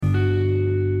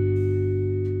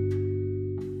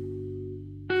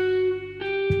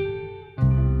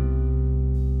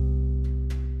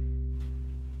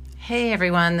Hey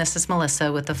everyone, this is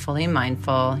Melissa with the Fully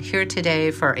Mindful, here today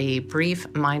for a brief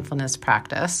mindfulness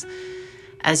practice.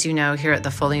 As you know, here at the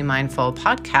Fully Mindful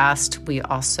podcast, we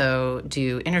also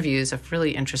do interviews of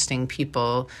really interesting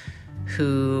people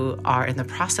who are in the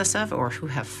process of or who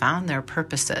have found their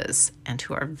purposes and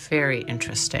who are very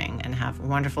interesting and have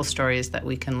wonderful stories that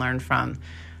we can learn from.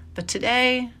 But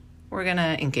today, we're going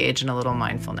to engage in a little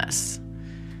mindfulness.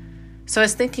 So I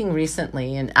was thinking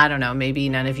recently, and I don't know, maybe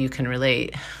none of you can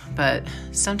relate, but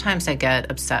sometimes I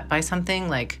get upset by something,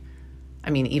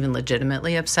 even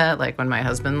legitimately upset, like when my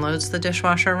husband loads the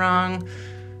dishwasher wrong.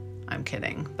 I'm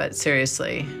kidding, but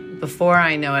seriously, before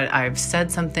I know it, I've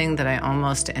said something that I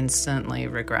almost instantly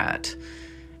regret.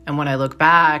 And when I look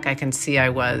back, I can see I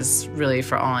was really,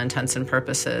 for all intents and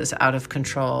purposes, out of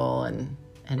control and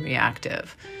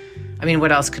reactive. I mean,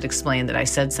 what else could explain that I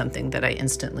said something that I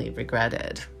instantly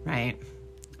regretted, right?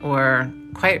 Or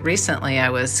quite recently, I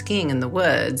was skiing in the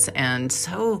woods and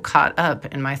so caught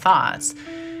up in my thoughts.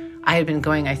 I had been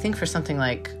going, I think, for something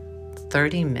like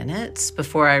 30 minutes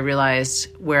before I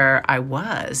realized where I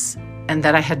was and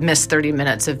that I had missed 30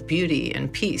 minutes of beauty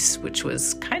and peace, which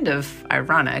was kind of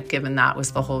ironic given that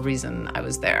was the whole reason I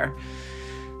was there.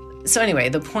 So anyway,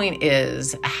 the point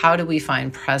is, how do we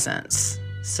find presence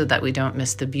so that we don't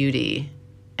miss the beauty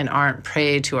and aren't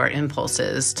prey to our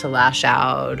impulses to lash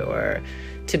out or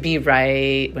to be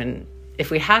right when,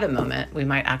 if we had a moment, we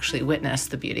might actually witness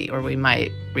the beauty or we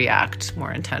might react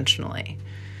more intentionally.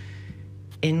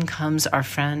 In comes our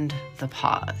friend, the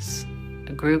pause.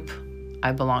 A group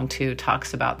I belong to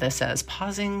talks about this as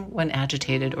pausing when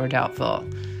agitated or doubtful.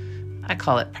 I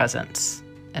call it presence,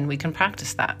 and we can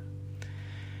practice that.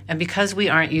 And because we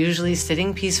aren't usually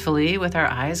sitting peacefully with our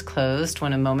eyes closed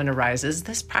when a moment arises,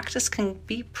 this practice can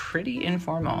be pretty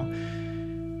informal.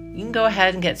 You can go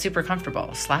ahead and get super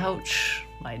comfortable. Slouch,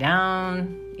 lie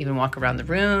down, even walk around the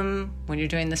room when you're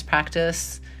doing this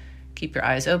practice. Keep your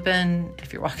eyes open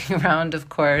if you're walking around, of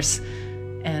course,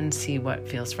 and see what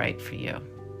feels right for you.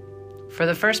 For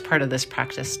the first part of this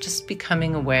practice, just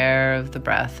becoming aware of the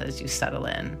breath as you settle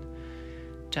in.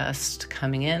 Just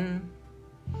coming in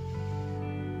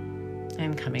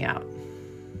and coming out.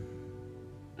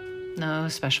 No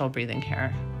special breathing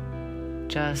here.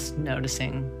 Just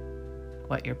noticing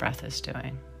what your breath is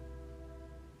doing.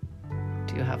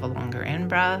 Do you have a longer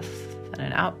in-breath than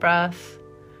an out-breath?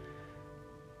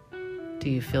 Do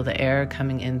you feel the air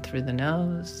coming in through the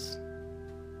nose?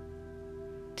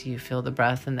 Do you feel the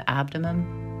breath in the abdomen?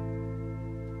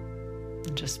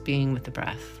 And just being with the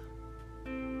breath.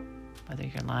 Whether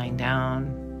you're lying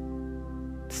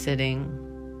down, sitting,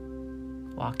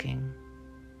 walking,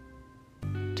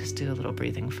 just do a little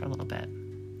breathing for a little bit.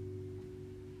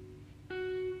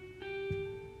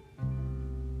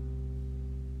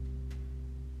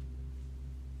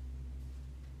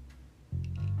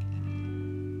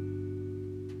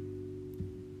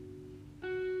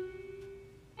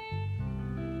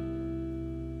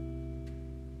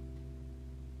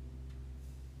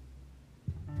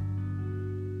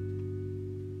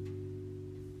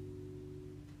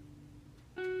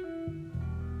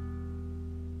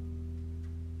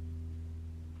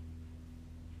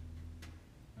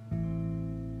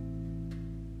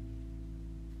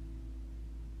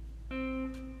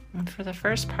 And for the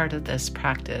first part of this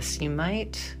practice, you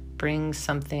might bring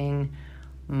something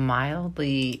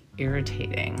mildly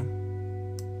irritating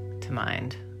to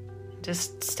mind.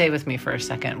 Just stay with me for a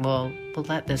second. We'll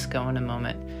let this go in a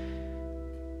moment.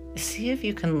 See if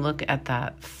you can look at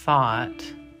that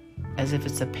thought as if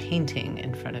it's a painting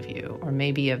in front of you, or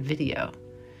maybe a video.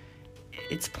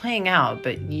 It's playing out,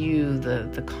 but you,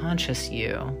 the conscious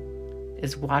you,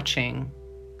 is watching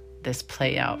this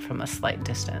play out from a slight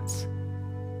distance.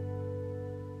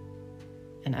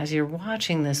 And as you're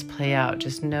watching this play out,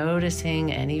 just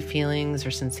noticing any feelings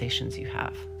or sensations you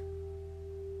have.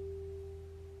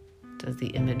 Does the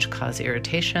image cause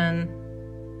irritation,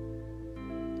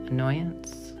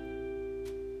 annoyance,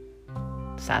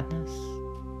 sadness?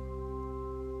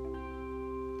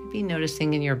 Maybe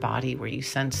noticing in your body where you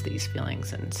sense these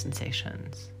feelings and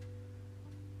sensations.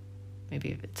 Maybe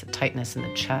if it's a tightness in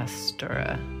the chest or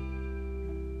a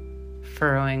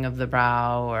furrowing of the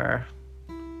brow, or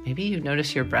maybe you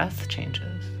notice your breath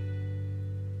changes.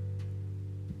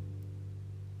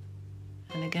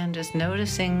 And again, just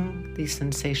noticing these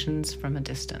sensations from a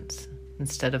distance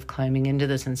instead of climbing into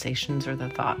the sensations or the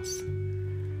thoughts.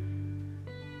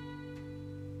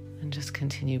 And just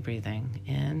continue breathing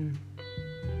in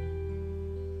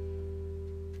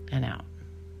and out.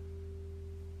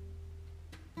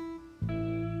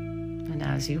 And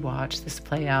as you watch this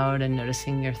play out and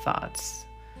noticing your thoughts,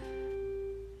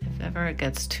 if If ever it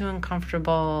gets too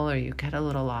uncomfortable or you get a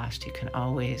little lost, you can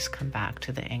always come back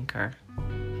to the anchor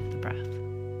of the breath.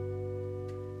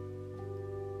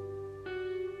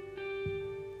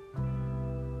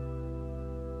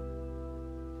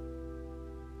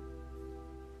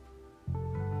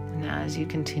 And as you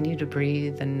continue to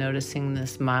breathe and noticing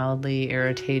this mildly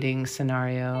irritating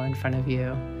scenario in front of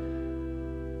you,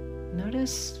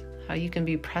 notice how you can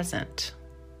be present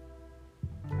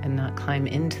and not climb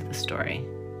into the story.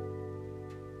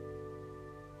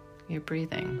 You're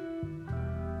breathing.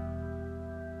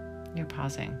 You're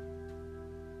pausing.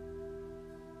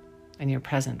 And you're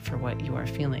present for what you are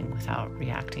feeling without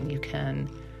reacting. You can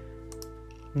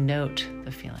note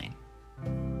the feeling.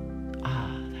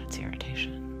 Ah, that's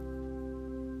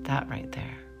irritation. That right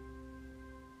there.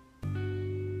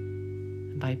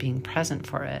 And by being present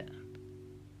for it,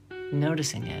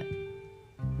 noticing it,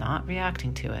 not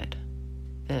reacting to it,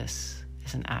 this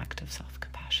is an act of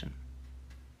self-compassion.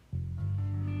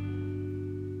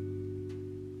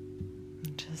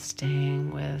 And just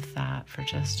staying with that for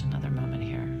just another moment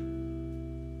here.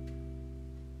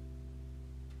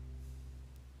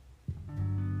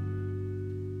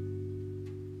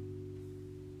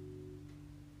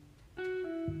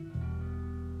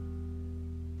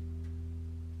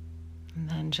 And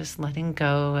then just letting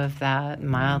go of that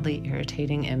mildly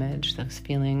irritating image, those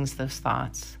feelings, those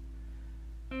thoughts.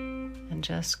 And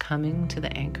just coming to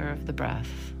the anchor of the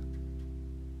breath.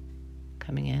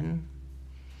 Coming in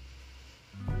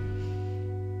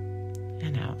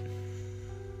and out.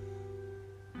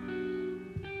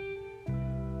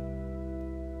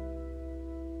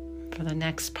 For the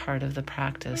next part of the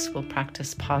practice, we'll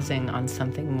practice pausing on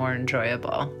something more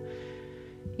enjoyable.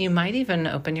 You might even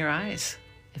open your eyes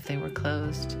if they were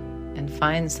closed and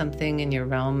find something in your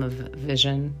realm of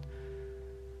vision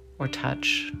or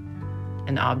touch.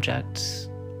 An object,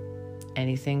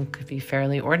 anything could be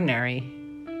fairly ordinary.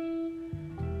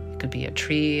 It could be a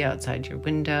tree outside your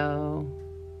window.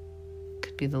 It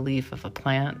could be the leaf of a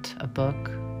plant, a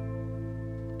book,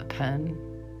 a pen,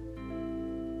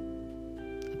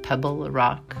 a pebble, a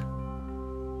rock.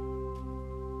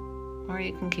 Or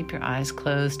you can keep your eyes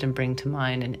closed and bring to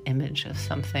mind an image of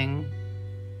something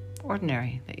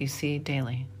ordinary that you see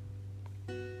daily.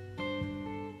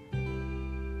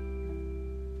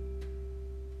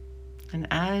 And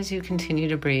as you continue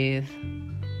to breathe,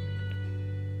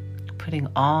 putting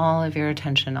all of your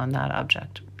attention on that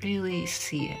object, really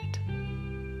see it.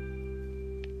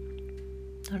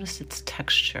 Notice its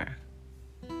texture,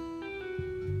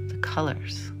 the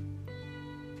colors.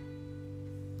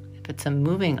 If it's a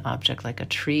moving object like a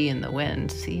tree in the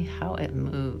wind, see how it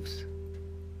moves.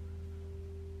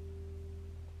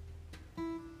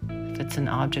 If it's an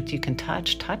object you can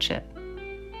touch it.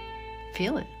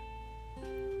 Feel it.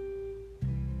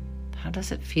 How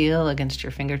does it feel against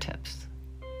your fingertips?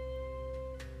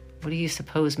 What do you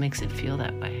suppose makes it feel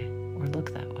that way or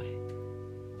look that way?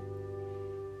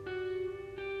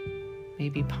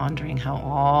 Maybe pondering how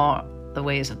all the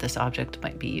ways of this object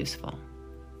might be useful.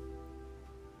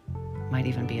 Might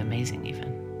even be amazing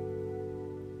even.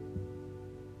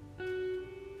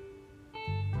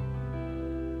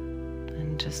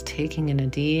 And just taking in a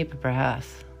deep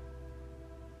breath.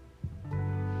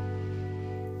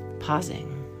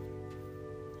 Pausing.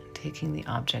 Taking the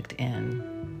object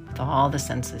in with all the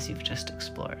senses you've just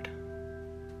explored.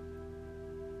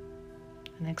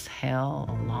 And exhale,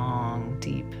 a long,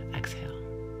 deep exhale.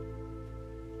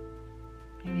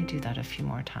 Maybe do that a few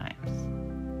more times.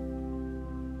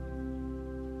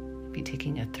 Maybe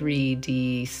taking a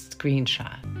 3D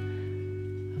screenshot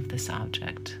of this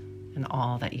object and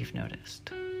all that you've noticed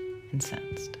and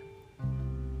sensed.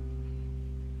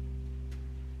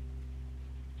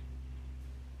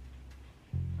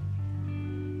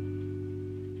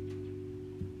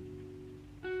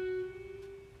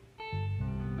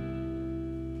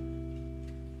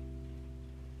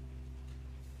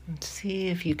 See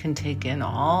if you can take in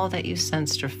all that you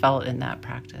sensed or felt in that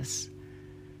practice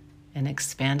and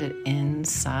expand it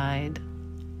inside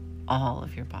all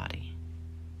of your body.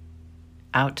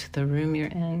 Out to the room you're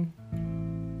in,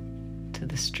 to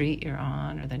the street you're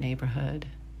on or the neighborhood,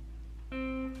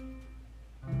 to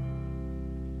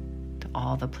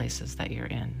all the places that you're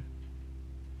in.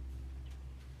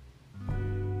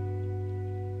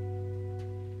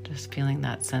 Just feeling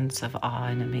that sense of awe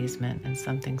and amazement in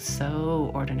something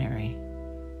so ordinary,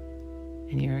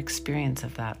 and your experience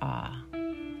of that awe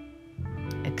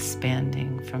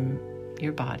expanding from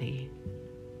your body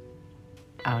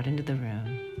out into the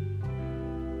room,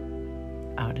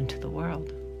 out into the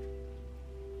world.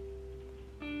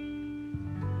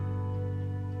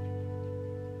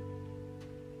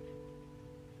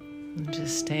 And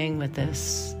just staying with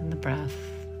this in the breath,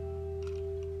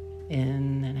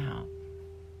 in and out.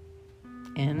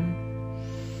 In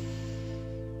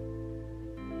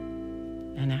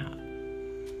and out.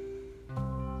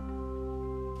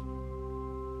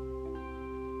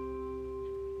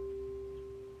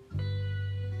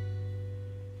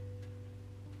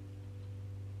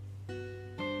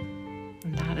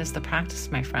 And that is the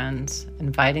practice, my friends,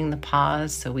 inviting the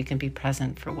pause so we can be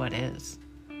present for what is.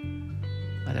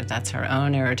 Whether that's our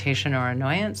own irritation or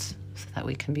annoyance, so that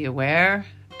we can be aware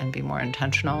and be more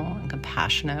intentional and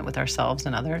compassionate with ourselves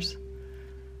and others.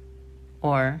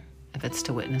 Or if it's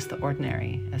to witness the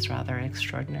ordinary as rather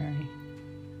extraordinary.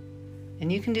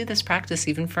 And you can do this practice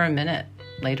even for a minute,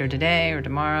 later today or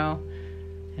tomorrow,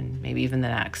 and maybe even the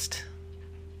next.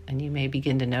 And you may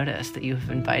begin to notice that you have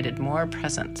invited more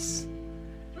presence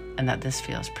and that this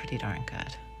feels pretty darn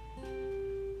good.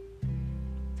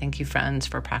 Thank you, friends,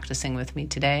 for practicing with me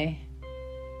today.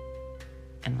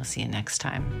 And we'll see you next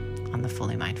time on The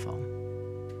Fully Mindful.